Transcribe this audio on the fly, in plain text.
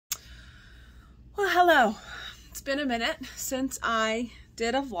Well, hello. It's been a minute since I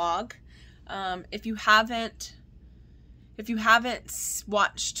did a vlog. If you haven't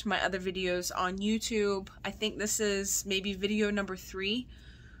watched my other videos on YouTube, I think this is maybe video number 3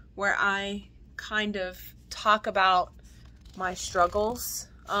 where I kind of talk about my struggles.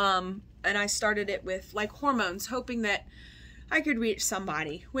 And I started it with like hormones, hoping that I could reach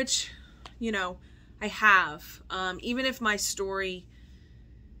somebody, which, you know, I have. Even if my story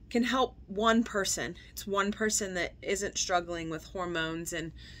can help one person, it's one person that isn't struggling with hormones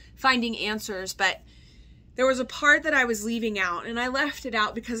and finding answers. But there was a part that I was leaving out, and I left it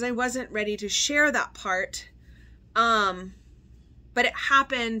out because I wasn't ready to share that part. But it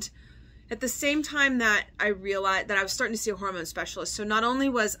happened at the same time that I realized that I was starting to see a hormone specialist. So not only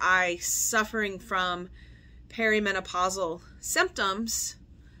was I suffering from perimenopausal symptoms,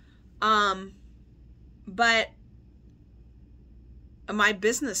 but my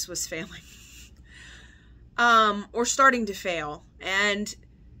business was failing, or starting to fail, and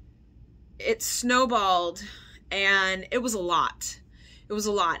it snowballed, and it was a lot. It was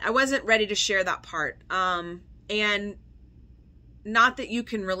a lot. I wasn't ready to share that part. And not that you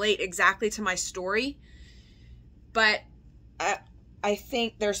can relate exactly to my story, but I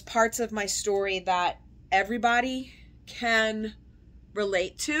think there's parts of my story that everybody can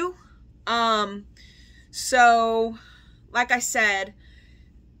relate to. So like I said,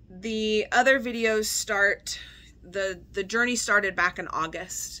 the other videos the journey started back in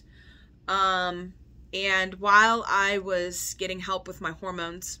August. And while I was getting help with my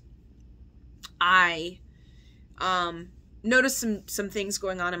hormones, I noticed some things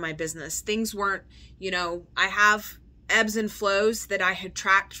going on in my business. Things weren't, I have ebbs and flows that I had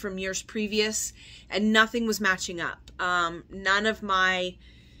tracked from years previous, and nothing was matching up. None of my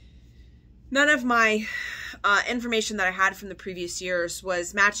information that I had from the previous years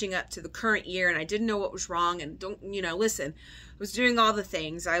was matching up to the current year, and I didn't know what was wrong. And listen, I was doing all the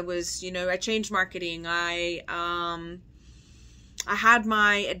things. I was, I changed marketing. I had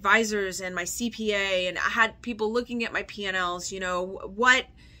my advisors and my CPA, and I had people looking at my P&Ls, what,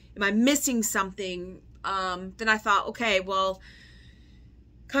 am I missing something? Then I thought, okay, well,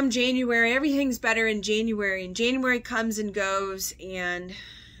 come January, everything's better in January, and January comes and goes, and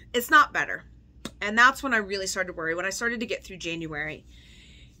it's not better. And that's when I really started to worry, when I started to get through January.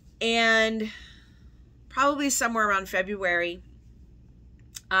 And probably somewhere around February,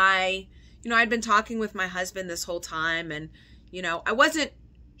 I'd been talking with my husband this whole time, and, I wasn't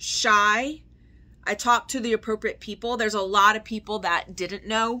shy. I talked to the appropriate people. There's a lot of people that didn't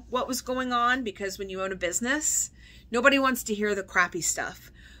know what was going on, because when you own a business, nobody wants to hear the crappy stuff.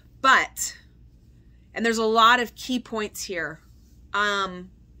 And there's a lot of key points here.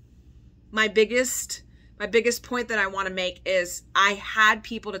 My biggest point that I want to make is I had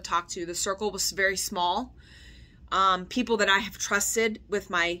people to talk to. The circle was very small. People that I have trusted with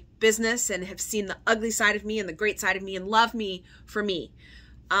my business and have seen the ugly side of me and the great side of me and love me for me.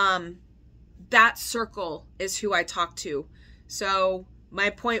 That circle is who I talk to. So my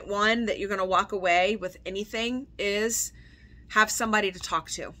point 1 that you're going to walk away with anything is have somebody to talk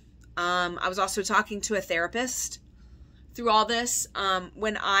to. I was also talking to a therapist through all this,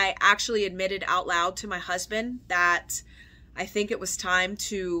 when I actually admitted out loud to my husband that I think it was time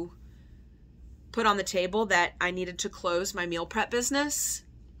to put on the table that I needed to close my meal prep business.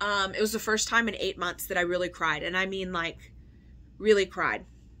 It was the first time in 8 months that I really cried. And I mean, like, really cried.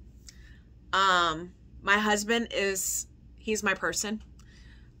 My husband he's my person.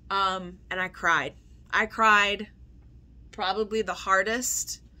 And I cried. I cried probably the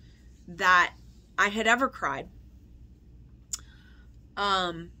hardest that I had ever cried.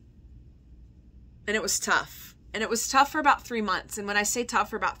 And it was tough. And it was tough for about 3 months. And when I say tough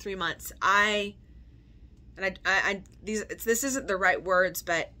for about 3 months, this isn't the right words,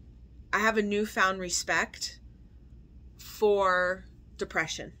 but I have a newfound respect for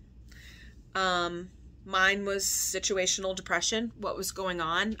depression. Mine was situational depression. What was going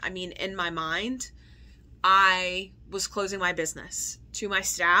on? I mean, in my mind, I was closing my business. To my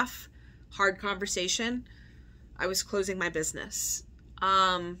staff, hard conversation, I was closing my business.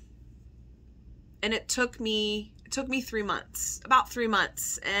 And it took me 3 months, about 3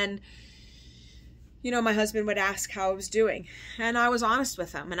 months. And, my husband would ask how I was doing. And I was honest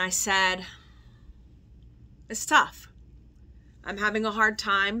with him. And I said, it's tough. I'm having a hard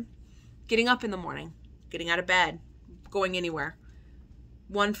time getting up in the morning, getting out of bed, going anywhere.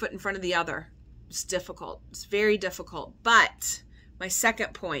 One foot in front of the other. It's difficult. It's very difficult. But my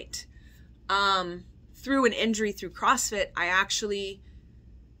second point, through an injury through CrossFit, I actually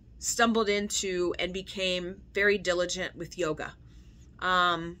stumbled into and became very diligent with yoga.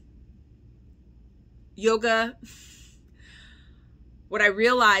 yoga, what I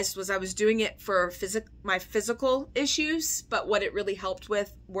realized was I was doing it for my physical issues, but what it really helped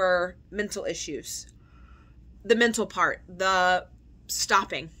with were mental issues. The mental part, the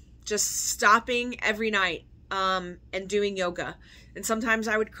stopping, just stopping every night, and doing yoga. And sometimes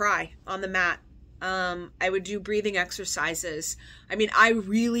I would cry on the mat. I would do breathing exercises. I mean, I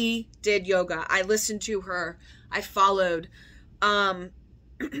really did yoga. I listened to her. I followed. And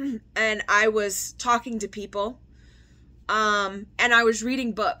I was talking to people. And I was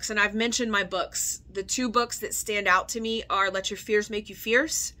reading books. And I've mentioned my books. The 2 books that stand out to me are Let Your Fears Make You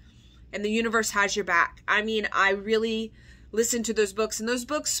Fierce and The Universe Has Your Back. I mean, I really listened to those books, and those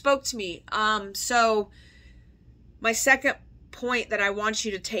books spoke to me. So my second point that I want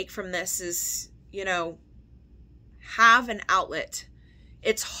you to take from this is, you know, have an outlet.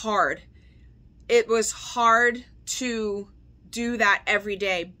 It's hard. It was hard to do that every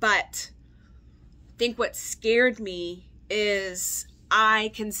day, but I think what scared me is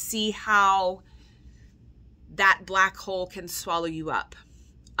I can see how that black hole can swallow you up.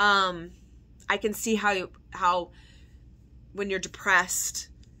 I can see how when you're depressed,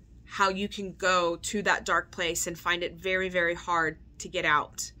 how you can go to that dark place and find it very, very hard to get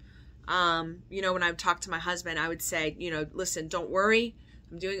out. You know, when I would talk to my husband, I would say, you know, listen, don't worry.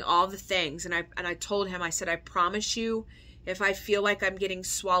 I'm doing all the things. And I told him, I said, I promise you, if I feel like I'm getting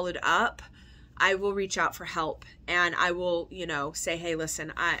swallowed up, I will reach out for help. And I will, you know, say, hey,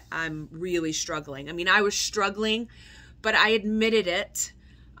 listen, I'm really struggling. I mean, I was struggling, but I admitted it.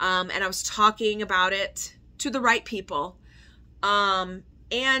 And I was talking about it to the right people. And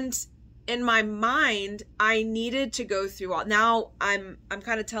in my mind, I needed to go through all. Now I'm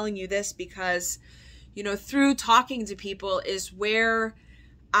kind of telling you this because, you know, through talking to people is where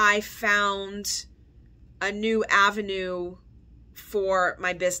I found a new avenue for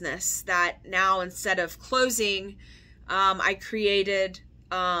my business, that now instead of closing, I created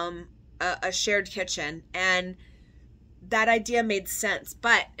a shared kitchen, and that idea made sense.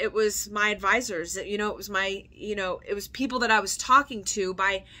 But it was my advisors that, you know, it was my, you know, it was people that I was talking to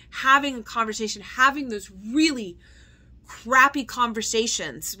by having a conversation, having those really crappy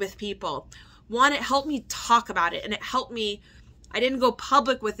conversations with people. One, it helped me talk about it, and it helped me, I didn't go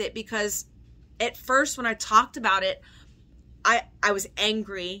public with it because at first when I talked about it, I was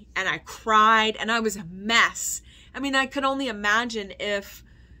angry and I cried and I was a mess. I mean, I could only imagine if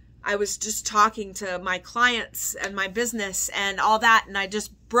I was just talking to my clients and my business and all that, and I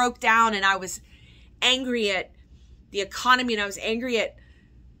just broke down and I was angry at the economy and I was angry at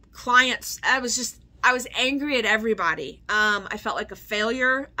clients. I was angry at everybody. I felt like a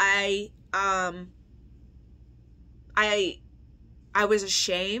failure. I was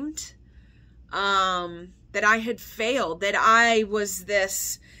ashamed that I had failed, that I was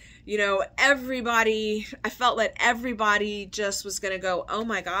this, you know, everybody, I felt like everybody just was going to go, oh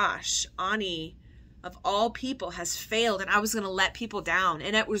my gosh, Ani of all people has failed, and I was going to let people down.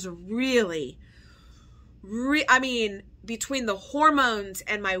 And it was really, I mean, between the hormones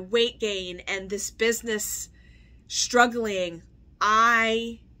and my weight gain and this business struggling,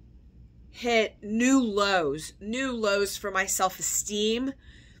 I hit new lows for my self-esteem,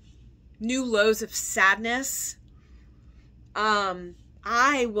 new lows of sadness.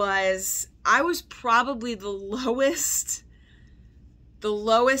 I was probably the lowest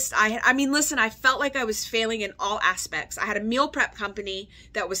I mean, listen, I felt like I was failing in all aspects. I had a meal prep company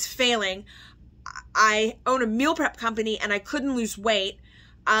that was failing. I own a meal prep company and I couldn't lose weight.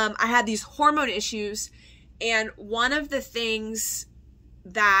 I had these hormone issues, and one of the things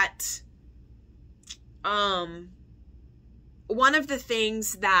that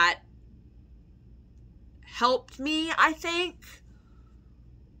helped me, I think,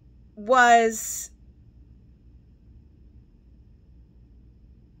 was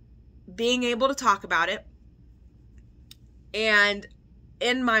being able to talk about it. And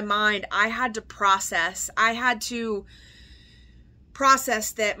in my mind, I had to process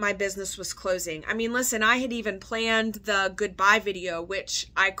that my business was closing. I mean, listen, I had even planned the goodbye video, which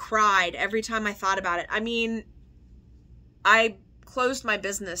I cried every time I thought about it. I mean, I closed my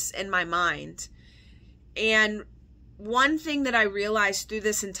business in my mind. And one thing that I realized through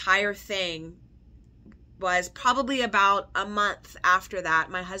this entire thing was probably about a month after that,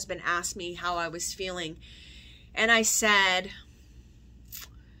 my husband asked me how I was feeling. And I said,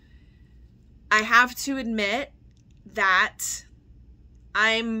 I have to admit that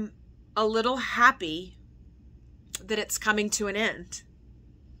I'm a little happy that it's coming to an end.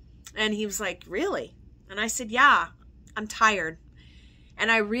 And he was like, really? And I said, yeah, I'm tired.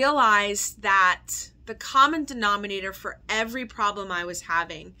 And I realized that the common denominator for every problem I was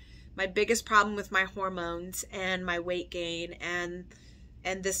having, my biggest problem with my hormones and my weight gain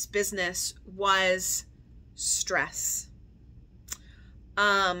and this business was stress.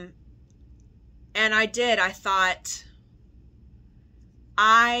 And I thought,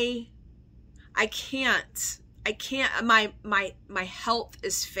 I can't, my health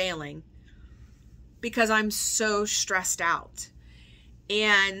is failing because I'm so stressed out.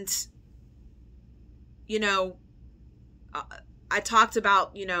 And, you know, I talked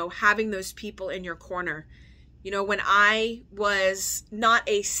about, you know, having those people in your corner. You know, when I was not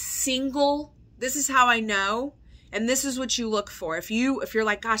a single, this is how I know, and this is what you look for. If you're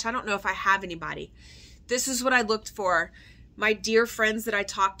like, gosh, I don't know if I have anybody, this is what I looked for. My dear friends that I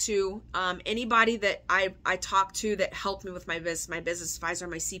talked to, anybody that I talked to that helped me with my business advisor,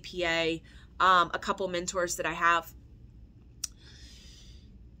 my CPA, a couple mentors that I have.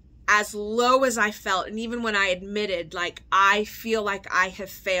 As low as I felt, and even when I admitted, like, I feel like I have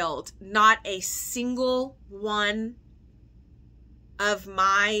failed, not a single one of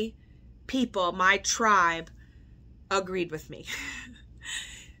my people, my tribe, agreed with me.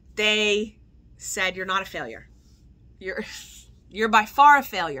 They said, you're not a failure. You're by far a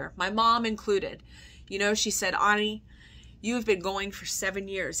failure. My mom included. You know, she said, Ani, you have been going for 7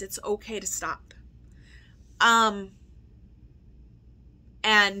 years. It's okay to stop. And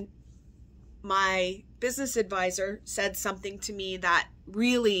my business advisor said something to me that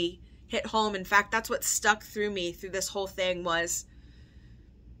really hit home. In fact, that's what stuck through me through this whole thing was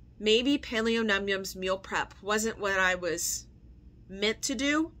maybe Paleo Num Yum's meal prep wasn't what I was meant to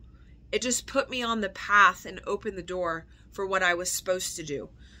do. It just put me on the path and opened the door for what I was supposed to do.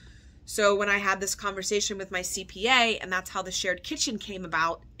 So when I had this conversation with my CPA, and that's how the shared kitchen came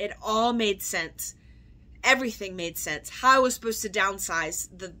about, it all made sense. Everything made sense. How I was supposed to downsize,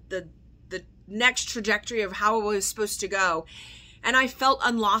 the next trajectory of how I was supposed to go. And I felt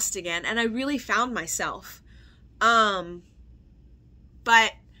unlost again, and I really found myself. But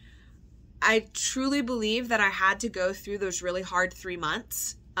I truly believe that I had to go through those really hard 3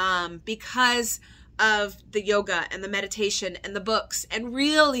 months because of the yoga and the meditation and the books, and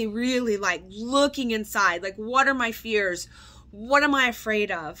really, really like looking inside, like, what are my fears? What am I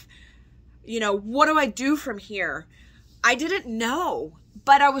afraid of? You know, what do I do from here? I didn't know,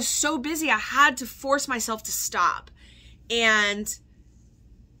 but I was so busy. I had to force myself to stop. And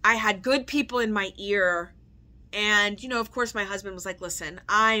I had good people in my ear. And, you know, of course, my husband was like, listen,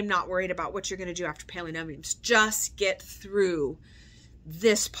 I'm not worried about what you're going to do after Paleo Num Yums. Just get through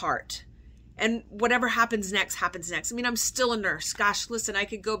this part. And whatever happens next, happens next. I mean, I'm still a nurse. Gosh, listen, I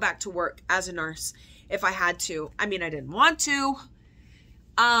could go back to work as a nurse if I had to. I mean, I didn't want to.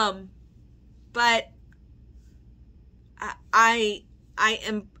 But I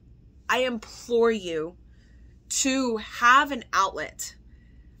implore you to have an outlet.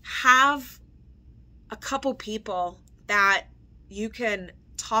 Have a couple people that you can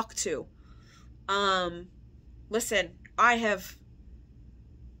talk to. Listen, I have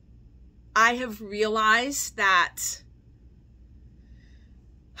realized that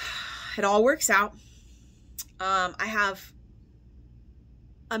it all works out. I have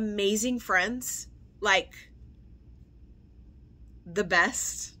amazing friends, like the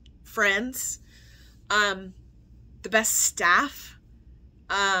best friends, the best staff.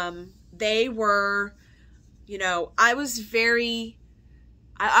 They were, you know, I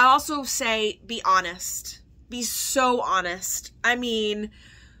also say, be honest, be so honest. I mean,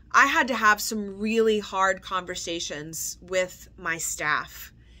 I had to have some really hard conversations with my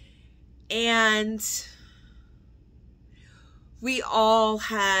staff, and we all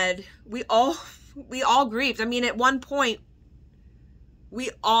grieved. I mean, at one point,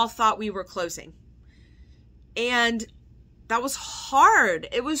 we all thought we were closing. And that was hard.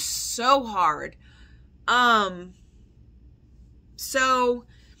 It was so hard. So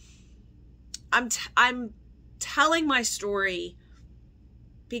I'm telling my story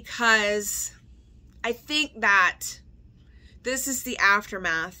because I think that this is the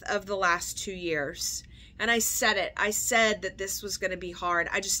aftermath of the last 2 years. And I said it. I said that this was going to be hard.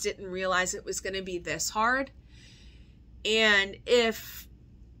 I just didn't realize it was going to be this hard. And if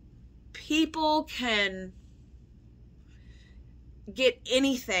people can get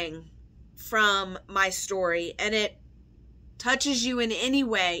anything from my story and it touches you in any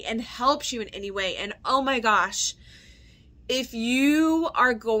way and helps you in any way, and oh my gosh, if you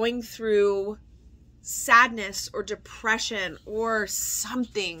are going through sadness or depression or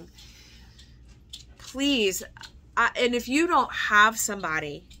something, please, and if you don't have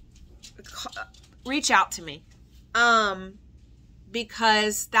somebody, reach out to me,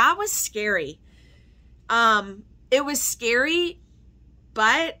 because that was scary. It was scary,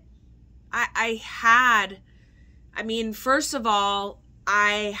 but I mean, first of all,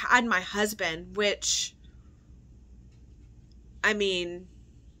 I had my husband, which, I mean,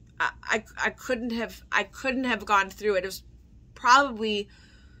 I couldn't have gone through it. It was probably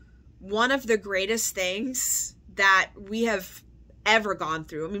one of the greatest things that we have ever gone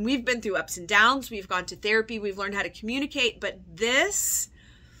through. I mean, we've been through ups and downs. We've gone to therapy. We've learned how to communicate. But this,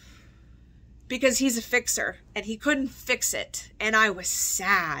 because he's a fixer and he couldn't fix it. And I was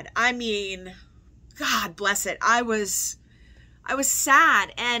sad. I mean, God bless it. I was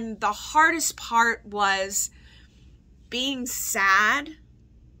sad. And the hardest part was being sad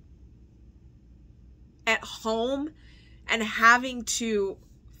at home and having to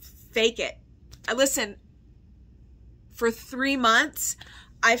fake it. Listen, for 3 months,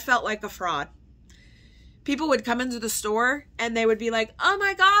 I felt like a fraud. People would come into the store and they would be like, "Oh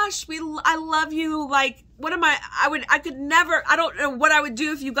my gosh, I love you. Like, what am I don't know what I would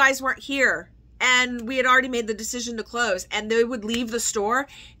do if you guys weren't here." And we had already made the decision to close, and they would leave the store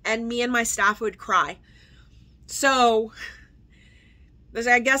and me and my staff would cry. So,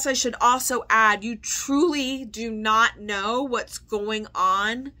 I guess I should also add, you truly do not know what's going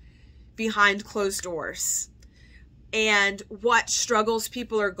on behind closed doors and what struggles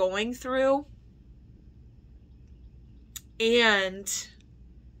people are going through. And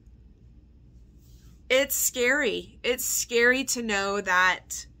it's scary. It's scary to know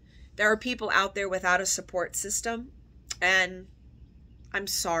that there are people out there without a support system, and I'm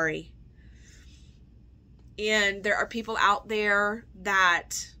sorry. And there are people out there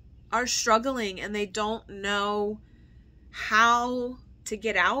that are struggling and they don't know how to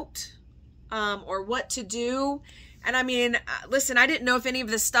get out or what to do. And I mean, listen, I didn't know if any of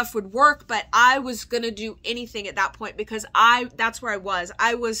this stuff would work, but I was going to do anything at that point because that's where I was.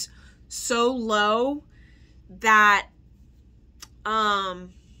 I was so low that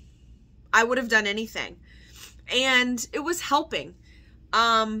I would have done anything. And it was helping.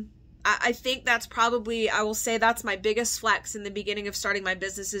 I think that's probably, I will say that's my biggest flex in the beginning of starting my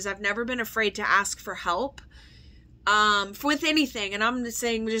business is I've never been afraid to ask for help with anything. And I'm just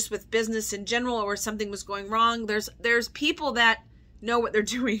saying just with business in general, or something was going wrong. There's people that know what they're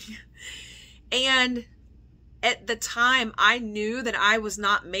doing. And at the time I knew that I was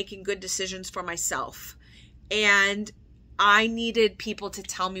not making good decisions for myself. And I needed people to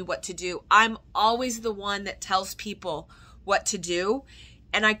tell me what to do. I'm always the one that tells people what to do.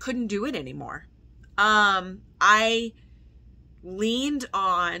 And I couldn't do it anymore. I leaned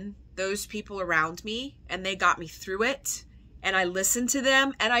on those people around me and they got me through it. And I listened to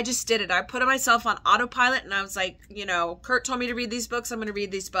them and I just did it. I put myself on autopilot and I was like, Kurt told me to read these books. I'm going to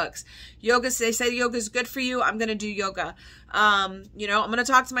read these books. They say yoga is good for you. I'm going to do yoga. I'm going to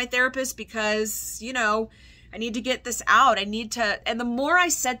talk to my therapist because, I need to get this out. And the more I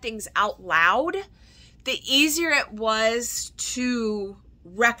said things out loud, the easier it was to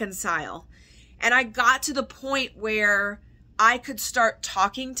reconcile. And I got to the point where I could start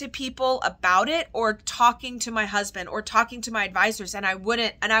talking to people about it, or talking to my husband, or talking to my advisors, and I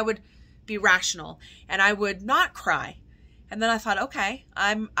would be rational and I would not cry. And then I thought, okay,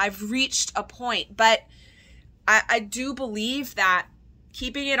 I've reached a point. But I do believe that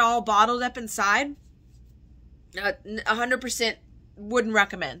keeping it all bottled up inside, 100% wouldn't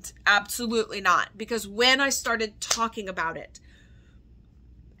recommend. Absolutely not. Because when I started talking about it,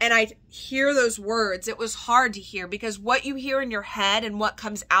 and I'd hear those words, it was hard to hear, because what you hear in your head and what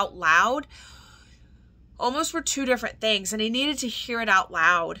comes out loud almost were two different things. And I needed to hear it out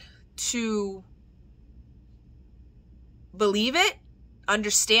loud to believe it,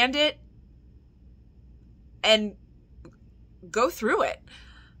 understand it, and go through it.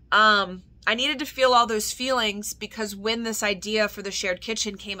 I needed to feel all those feelings, because when this idea for the shared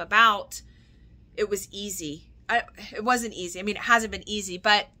kitchen came about, it was easy. It wasn't easy. I mean, it hasn't been easy,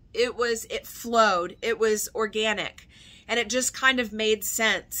 but it flowed. It was organic, and it just kind of made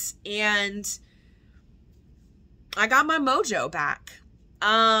sense. And I got my mojo back.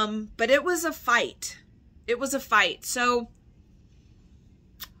 But it was a fight. It was a fight. So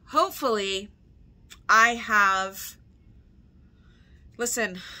hopefully I have,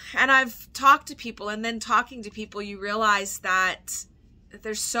 listen, and I've talked to people, and then talking to people, you realize that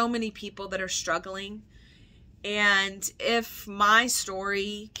there's so many people that are struggling. And if my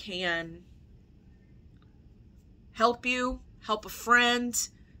story can help you, help a friend,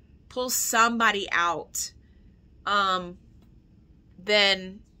 pull somebody out, then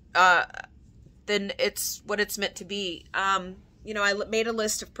it's what it's meant to be. I made a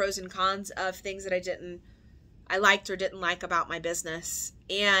list of pros and cons of things that I liked or didn't like about my business.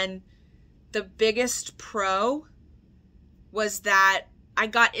 And the biggest pro was that I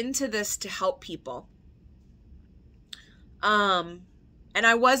got into this to help people. And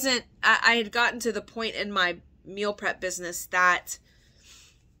I had gotten to the point in my meal prep business that,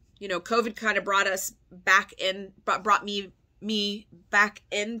 COVID kind of brought us back in, brought me back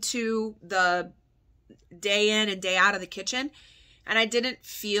into the day in and day out of the kitchen. And I didn't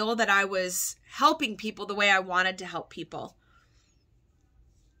feel that I was helping people the way I wanted to help people.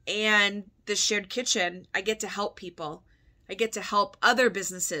 And the shared kitchen, I get to help people. I get to help other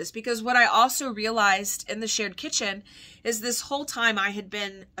businesses, because what I also realized in the shared kitchen is this whole time I had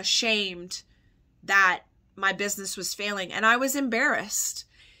been ashamed that my business was failing, and I was embarrassed.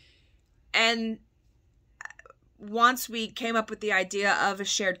 And once we came up with the idea of a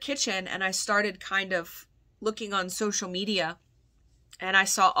shared kitchen, and I started kind of looking on social media, and I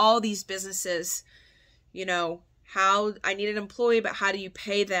saw all these businesses, how I need an employee, but how do you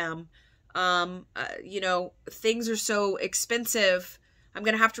pay them? Things are so expensive. I'm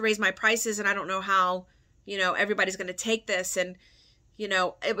going to have to raise my prices, and I don't know how, everybody's going to take this. And,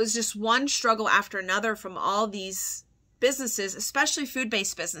 it was just one struggle after another from all these businesses, especially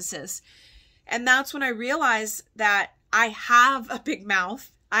food-based businesses. And that's when I realized that I have a big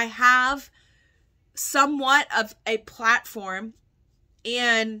mouth. I have somewhat of a platform,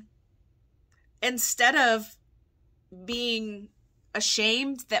 and instead of being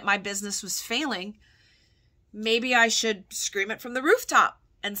ashamed that my business was failing, maybe I should scream it from the rooftop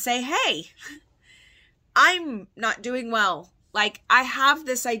and say, hey, I'm not doing well. Like, I have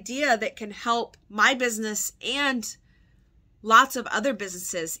this idea that can help my business and lots of other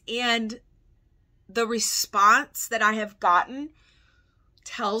businesses. And the response that I have gotten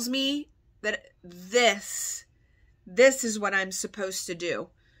tells me that this is what I'm supposed to do.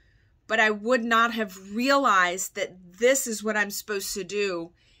 But I would not have realized that this is what I'm supposed to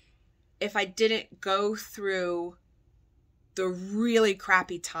do if I didn't go through the really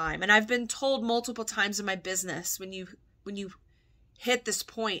crappy time. And I've been told multiple times in my business, when you hit this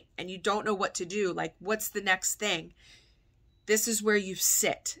point and you don't know what to do, like, what's the next thing? This is where you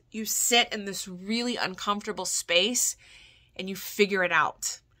sit. You sit in this really uncomfortable space and you figure it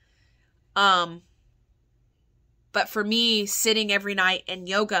out. But for me, sitting every night in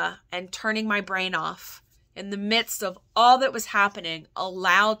yoga and turning my brain off in the midst of all that was happening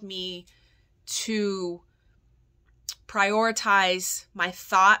allowed me to prioritize my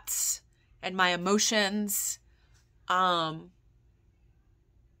thoughts and my emotions. And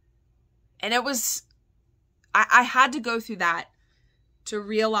it was, I had to go through that to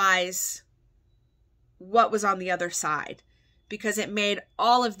realize what was on the other side, because it made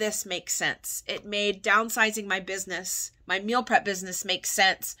all of this make sense. It made downsizing my business, my meal prep business, make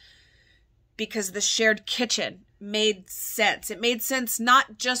sense, because the shared kitchen made sense. It made sense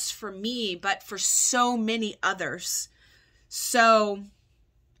not just for me, but for so many others. So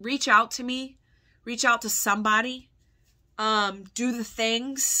reach out to me, reach out to somebody, do the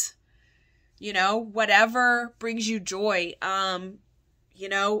things, whatever brings you joy. And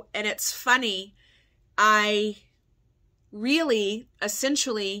it's funny,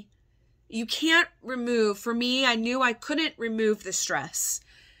 essentially, you can't remove, for me, I knew I couldn't remove the stress.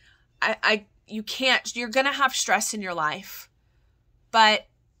 You can't, you're going to have stress in your life, but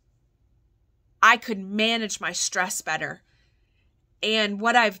I could manage my stress better. And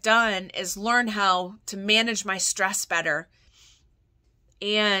what I've done is learn how to manage my stress better.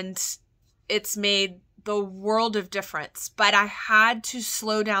 And it's made the world of difference, but I had to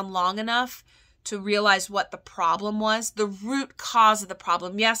slow down long enough to realize what the problem was, the root cause of the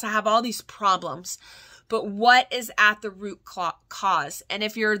problem. Yes, I have all these problems, but what is at the root cause? And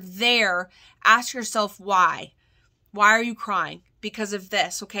if you're there, ask yourself why. Why are you crying? Because of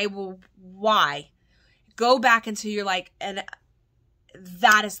this. Okay, well, why? Go back until you're like, and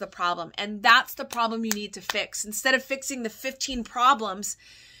that is the problem. And that's the problem you need to fix. Instead of fixing the 15 problems,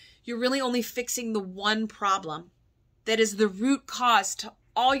 you're really only fixing the one problem that is the root cause to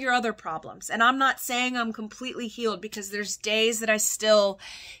all your other problems. And I'm not saying I'm completely healed, because there's days that I still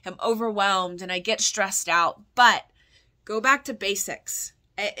am overwhelmed and I get stressed out, but go back to basics.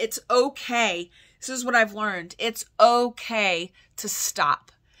 It's okay. This is what I've learned. It's okay to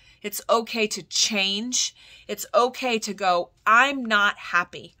stop. It's okay to change. It's okay to go, I'm not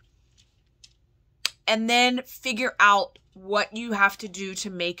happy. And then figure out what you have to do to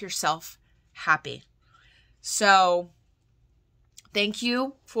make yourself happy. So thank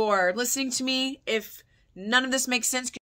you for listening to me. If none of this makes sense,